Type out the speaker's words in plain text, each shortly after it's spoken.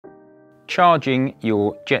Charging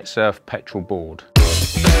your JETSURF petrol board.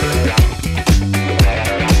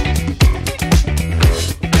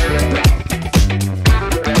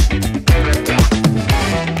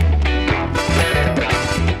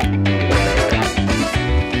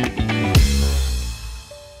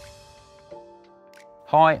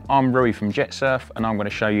 Hi, I'm Rui from JETSURF and I'm going to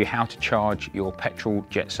show you how to charge your petrol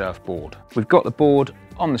JETSURF board. We've got the board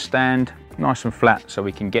on the stand, nice and flat, so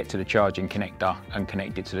we can get to the charging connector and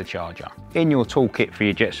connect it to the charger. In your toolkit for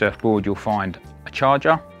your JETSURF board, you'll find a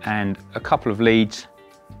charger and a couple of leads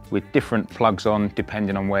with different plugs on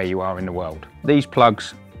depending on where you are in the world. These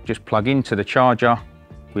plugs just plug into the charger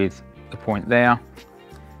with the point there,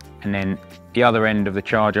 and then the other end of the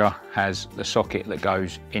charger has the socket that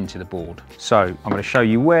goes into the board. So I'm going to show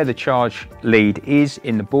you where the charge lead is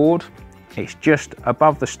in the board. It's just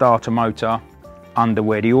above the starter motor, under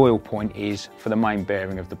where the oil point is for the main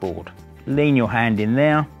bearing of the board. Lean your hand in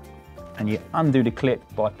there and you undo the clip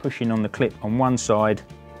by pushing on the clip on one side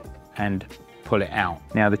and pull it out.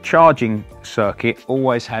 Now the charging circuit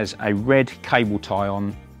always has a red cable tie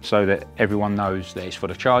on so that everyone knows that it's for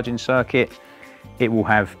the charging circuit. It will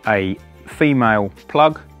have a female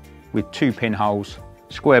plug with 2 pinholes,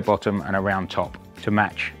 square bottom and a round top to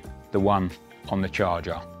match the one on the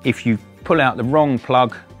charger. If you pull out the wrong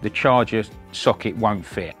plug, the charger socket won't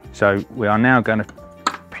fit. So we are now going to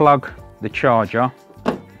plug the charger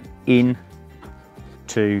in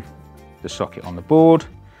to the socket on the board.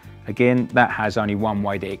 Again, that has only one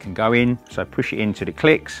way that it can go in, so push it into the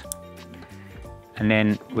clicks, and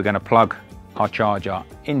then we're going to plug our charger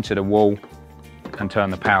into the wall and turn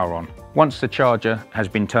the power on. Once the charger has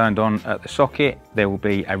been turned on at the socket, there will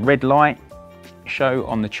be a red light show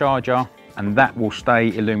on the charger, and that will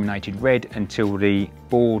stay illuminated red until the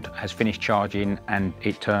board has finished charging and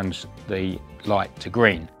it turns the light to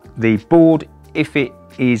green. The board, if it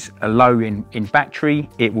is a low in battery,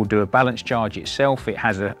 it will do a balance charge itself. It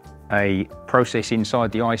has a process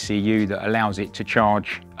inside the ICU that allows it to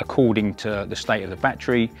charge according to the state of the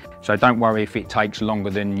battery. So don't worry if it takes longer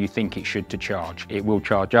than you think it should to charge. It will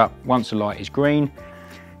charge up. Once the light is green,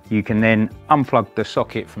 you can then unplug the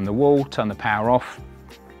socket from the wall, turn the power off,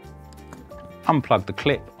 unplug the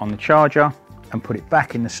clip on the charger and put it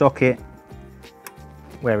back in the socket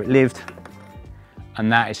where it lived.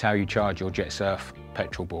 And that is how you charge your JETSURF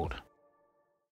petrol board.